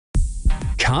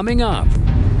Coming up,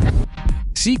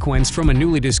 sequenced from a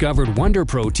newly discovered wonder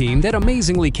protein that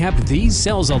amazingly kept these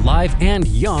cells alive and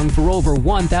young for over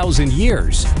 1,000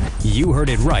 years. You heard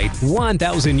it right,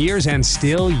 1,000 years and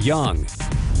still young.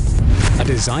 A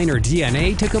designer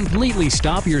DNA to completely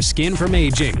stop your skin from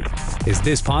aging. Is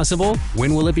this possible?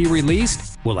 When will it be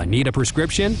released? Will I need a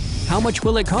prescription? How much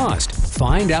will it cost?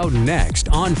 Find out next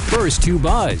on First to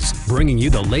Buzz, bringing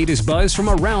you the latest buzz from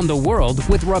around the world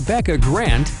with Rebecca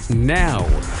Grant now.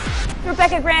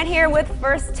 Rebecca Grant here with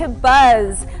First to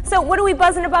Buzz. So what are we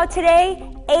buzzing about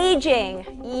today? Aging.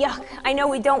 Yuck. I know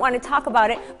we don't want to talk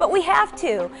about it, but we have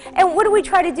to. And what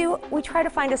do? We try to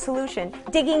find a solution,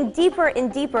 digging deeper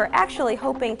and deeper, actually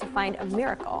hoping to find a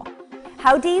miracle.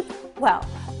 How deep? Well,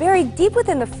 buried deep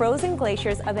within the frozen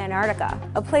glaciers of Antarctica,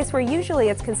 a place where usually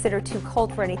it's considered too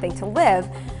cold for anything to live,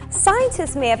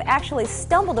 scientists may have actually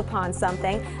stumbled upon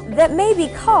something that may be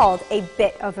called a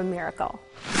bit of a miracle.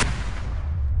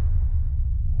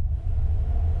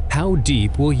 How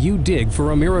deep will you dig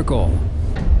for a miracle?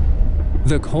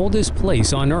 The coldest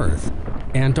place on Earth,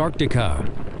 Antarctica.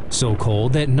 So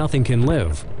cold that nothing can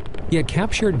live, yet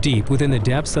captured deep within the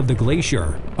depths of the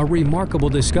glacier, a remarkable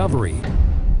discovery.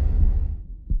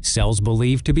 Cells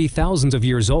believed to be thousands of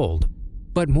years old,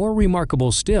 but more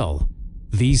remarkable still,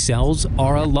 these cells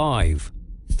are alive,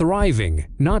 thriving,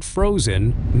 not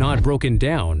frozen, not broken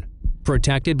down,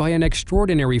 protected by an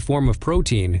extraordinary form of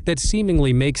protein that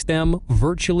seemingly makes them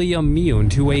virtually immune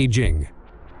to aging.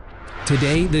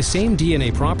 Today, the same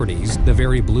DNA properties, the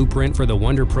very blueprint for the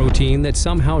wonder protein that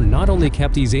somehow not only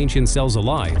kept these ancient cells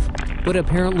alive, but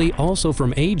apparently also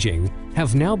from aging,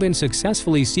 have now been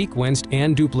successfully sequenced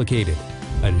and duplicated.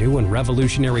 A new and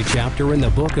revolutionary chapter in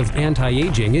the book of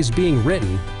anti-aging is being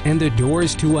written, and the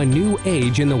doors to a new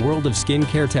age in the world of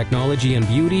skincare technology and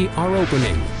beauty are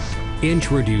opening.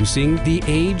 Introducing the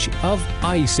age of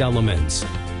ice elements.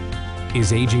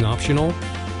 Is aging optional?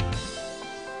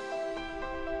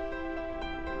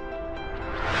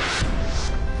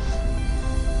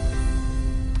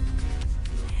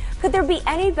 Could there be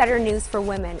any better news for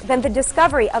women than the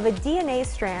discovery of a DNA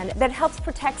strand that helps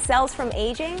protect cells from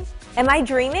aging? Am I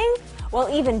dreaming? Well,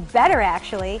 even better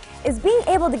actually, is being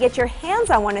able to get your hands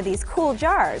on one of these cool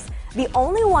jars, the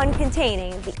only one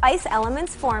containing the Ice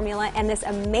Elements formula and this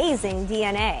amazing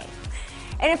DNA.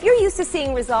 And if you're used to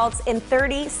seeing results in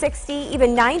 30, 60,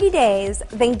 even 90 days,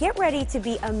 then get ready to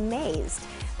be amazed,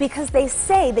 because they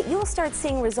say that you'll start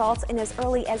seeing results in as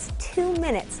early as 2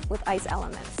 minutes with Ice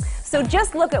Elements. So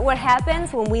just look at what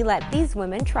happens when we let these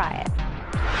women try it.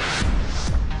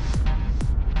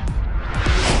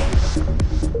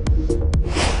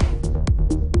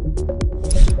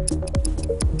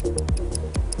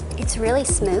 It's really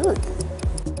smooth.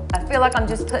 I feel like I'm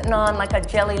just putting on like a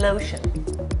jelly lotion.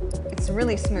 It's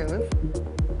really smooth.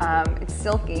 It's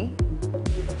silky.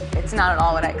 It's not at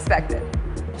all what I expected.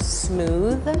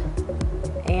 Smooth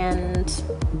and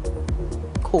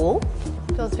cool.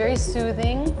 Feels very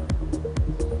soothing.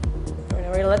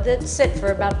 We're gonna let it sit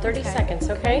for about 30 seconds,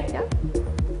 okay? Yeah.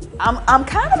 I'm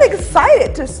kind of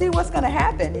excited to see what's gonna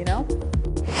happen, you know?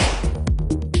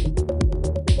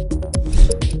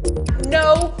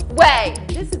 No way!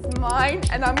 This is mine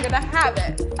and I'm gonna have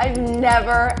it. I've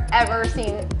never ever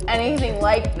seen anything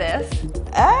like this.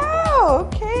 Oh,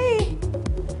 okay.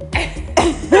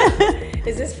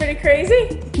 Is this pretty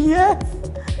crazy? Yes.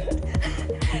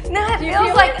 No, it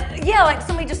feels like, yeah, like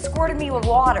somebody just squirted me with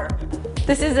water.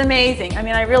 This is amazing. I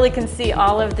mean, I really can see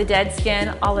all of the dead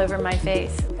skin all over my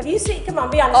face. Have you seen, come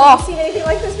on, be honest, have you seen anything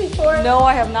like this before? No,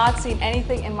 I have not seen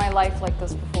anything in my life like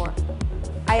this before.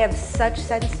 I have such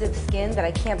sensitive skin that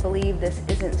I can't believe this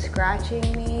isn't scratching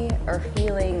me or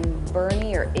feeling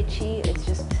burny or itchy. It's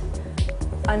just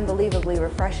unbelievably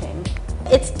refreshing.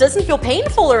 It doesn't feel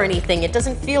painful or anything. It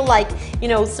doesn't feel like, you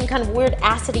know, some kind of weird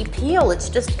acidy peel. It's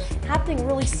just happening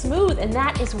really smooth, and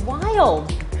that is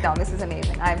wild. No, this is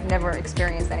amazing. I've never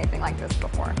experienced anything like this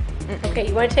before. Okay,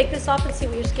 you want to take this off and see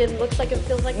what your skin looks like and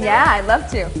feels like now? Yeah, I'd love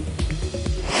to.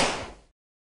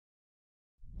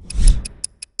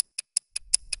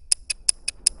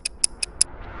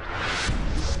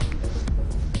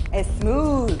 It's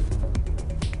smooth.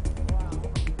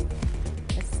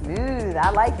 It's smooth.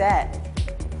 I like that.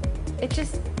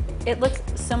 It looks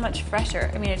so much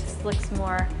fresher. I mean, it just looks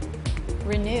more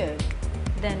renewed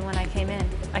than when I came in.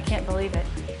 I can't believe it.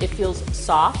 It feels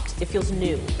soft. It feels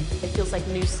new. It feels like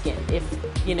new skin, if,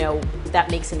 you know,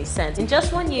 that makes any sense. In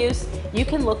just one use, you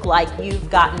can look like you've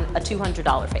gotten a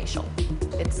 $200 facial.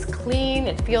 It's clean,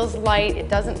 it feels light, it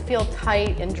doesn't feel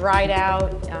tight and dried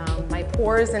out. My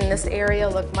pores in this area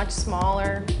look much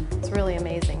smaller. It's really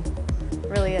amazing. It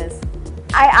really is.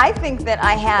 I think that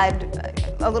I had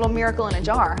a little miracle in a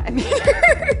jar. I mean,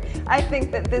 I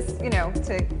think that this, you know,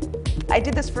 I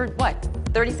did this for what,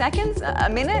 30 seconds, a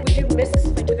minute? Would you miss this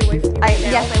if I took it away from you?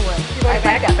 Yes, I would. I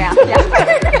like that bath.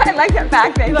 Yeah. I like that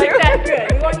back. Thank you. Like that?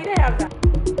 Good. We want you to have that.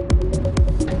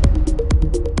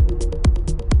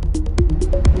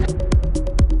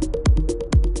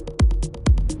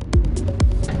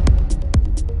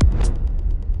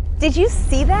 Did you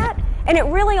see that? And it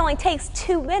really only takes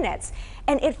 2 minutes,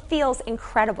 and it feels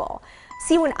incredible.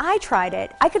 See, when I tried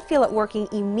it, I could feel it working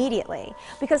immediately,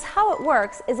 because how it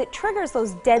works is it triggers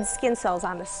those dead skin cells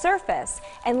on the surface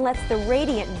and lets the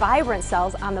radiant, vibrant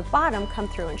cells on the bottom come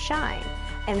through and shine.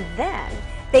 And then,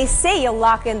 they say you'll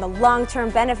lock in the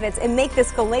long-term benefits and make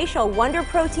this Glacial Wonder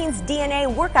Proteins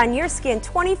DNA work on your skin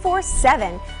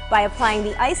 24/7 by applying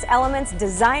the Ice Elements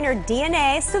Designer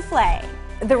DNA Soufflé.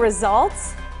 The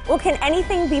results? Well, can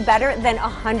anything be better than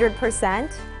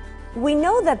 100%? We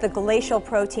know that the glacial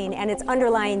protein and its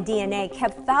underlying DNA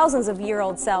kept thousands of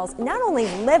year-old cells not only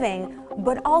living,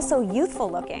 but also youthful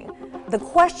looking. The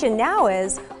question now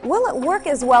is, will it work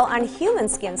as well on human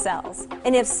skin cells?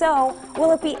 And if so,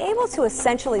 will it be able to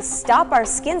essentially stop our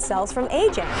skin cells from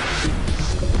aging?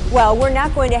 Well, we're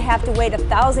not going to have to wait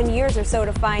 1,000 years or so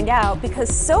to find out,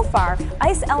 because so far,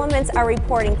 Ice Elements are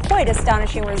reporting quite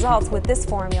astonishing results with this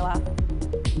formula.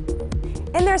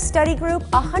 In their study group,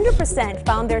 100%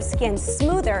 found their skin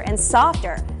smoother and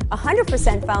softer,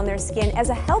 100% found their skin as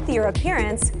a healthier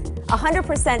appearance,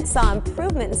 100% saw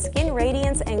improvement in skin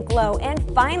radiance and glow, and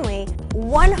finally,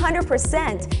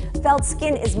 100% felt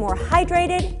skin is more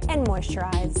hydrated and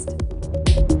moisturized.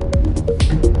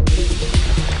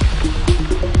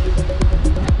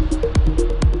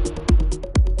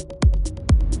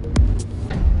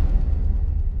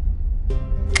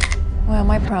 Well,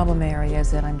 my problem area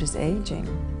is that I'm just aging.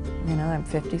 You know, I'm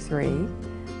 53.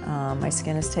 My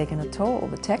skin has taken a toll.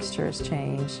 The texture has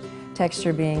changed.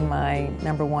 Texture being my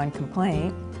 #1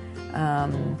 complaint.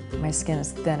 My skin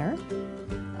is thinner.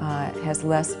 It has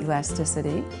less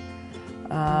elasticity.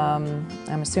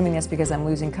 I'm assuming that's because I'm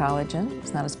losing collagen.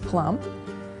 It's not as plump.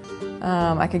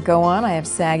 I could go on. I have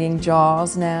sagging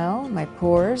jaws now. My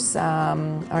pores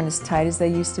aren't as tight as they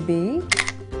used to be.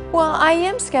 Well, I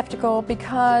am skeptical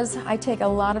because I take a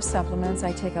lot of supplements.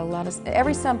 I take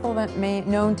every supplement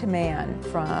known to man,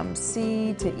 from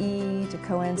C to E to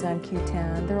coenzyme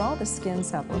Q10. They're all the skin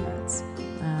supplements.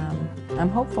 I'm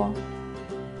hopeful.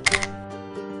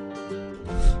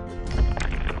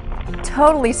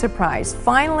 Totally surprised.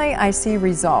 Finally, I see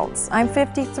results. I'm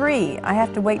 53. I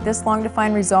have to wait this long to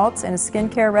find results in a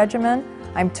skincare regimen.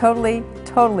 I'm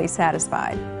totally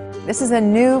satisfied. This is a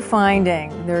new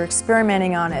finding. They're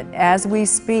experimenting on it as we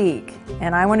speak,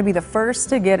 and I want to be the first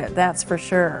to get it, that's for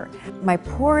sure. My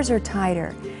pores are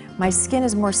tighter. My skin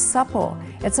is more supple.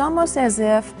 It's almost as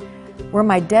if where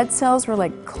my dead cells were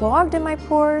like clogged in my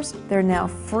pores, they're now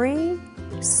free,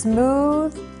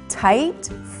 smooth, tight,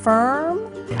 firm.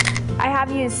 I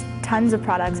have used tons of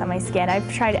products on my skin.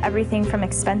 I've tried everything from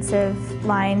expensive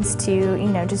lines to, you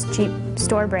know, just cheap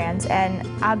store brands, and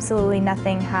absolutely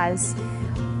nothing has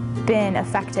been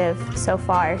effective so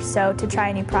far. So to try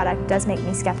a new product does make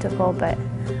me skeptical, but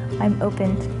I'm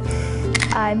open.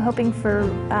 I'm hoping for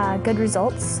good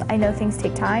results. I know things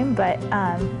take time, but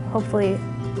hopefully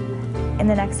in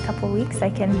the next couple of weeks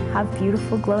I can have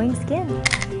beautiful glowing skin.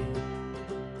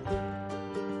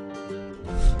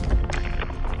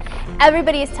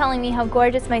 Everybody is telling me how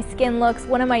gorgeous my skin looks.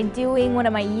 What am I doing? What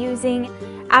am I using?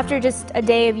 After just a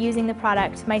day of using the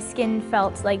product, my skin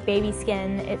felt like baby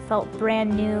skin. It felt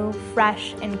brand new,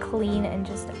 fresh, and clean, and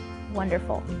just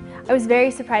wonderful. I was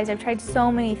very surprised. I've tried so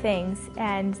many things,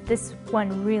 and this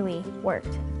one really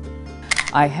worked.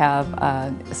 I have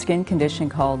a skin condition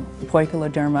called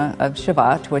poikiloderma of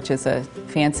Shavatt, which is a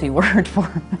fancy word for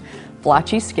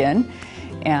blotchy skin.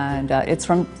 And it's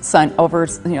from sun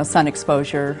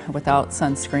exposure without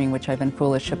sunscreen, which I've been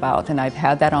foolish about. And I've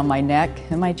had that on my neck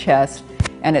and my chest,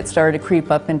 and it started to creep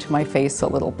up into my face a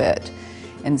little bit.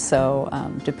 And so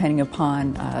depending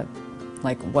upon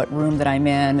like what room that I'm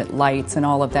in, lights and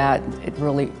all of that, it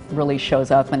really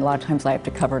shows up, and a lot of times I have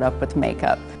to cover it up with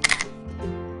makeup.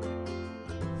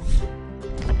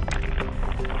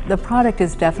 The product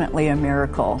is definitely a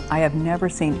miracle. I have never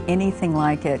seen anything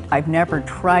like it. I've never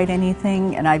tried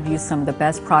anything, and I've used some of the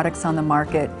best products on the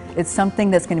market. It's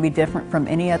something that's going to be different from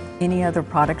any other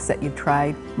products that you've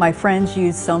tried. My friends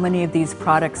use so many of these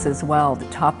products as well, the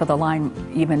top of the line,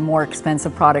 even more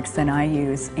expensive products than I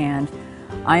use, and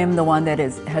I am the one that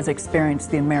has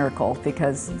experienced the miracle,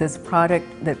 because this product,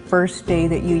 the first day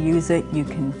that you use it, you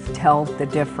can tell the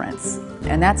difference.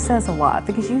 And that says a lot,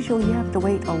 because usually you have to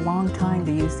wait a long time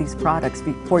to use these products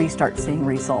before you start seeing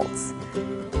results.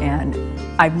 And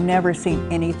I've never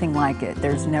seen anything like it.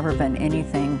 There's never been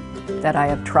anything that I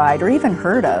have tried or even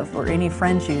heard of, or any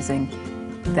friends using,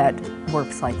 that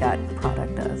works like that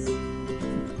product does.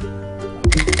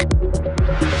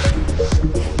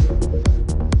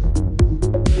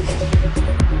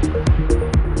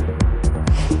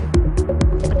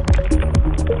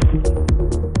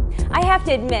 I have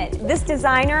to admit, this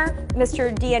designer,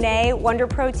 Mr. DNA, Wonder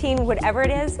Protein, whatever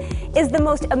it is the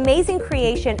most amazing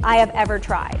creation I have ever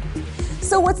tried.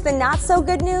 So what's the not so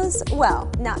good news?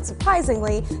 Well, not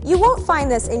surprisingly, you won't find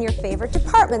this in your favorite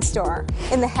department store,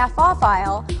 in the half-off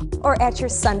aisle, or at your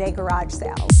Sunday garage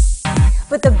sales.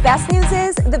 But the best news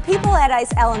is, the people at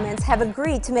Ice Elements have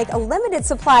agreed to make a limited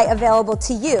supply available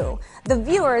to you, the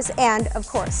viewers, and, of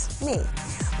course, me.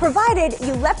 Provided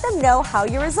you let them know how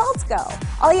your results go.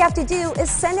 All you have to do is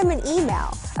send them an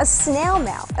email, a snail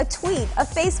mail, a tweet, a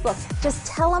Facebook. Just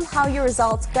tell them how your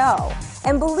results go.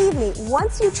 And believe me,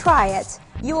 once you try it,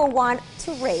 you will want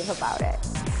to rave about it.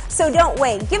 So don't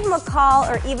wait. Give them a call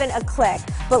or even a click.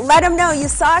 But let them know you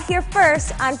saw it here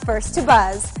first on First to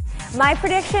Buzz. My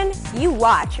prediction, you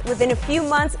watch. Within a few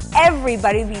months,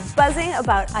 everybody will be buzzing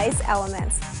about Ice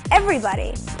Elements.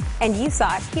 Everybody. And you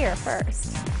saw it here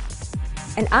first.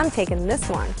 And I'm taking this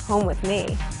one home with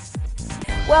me.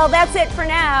 Well, that's it for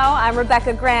now. I'm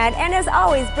Rebecca Grant, and as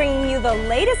always, bringing you the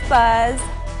latest buzz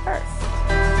first.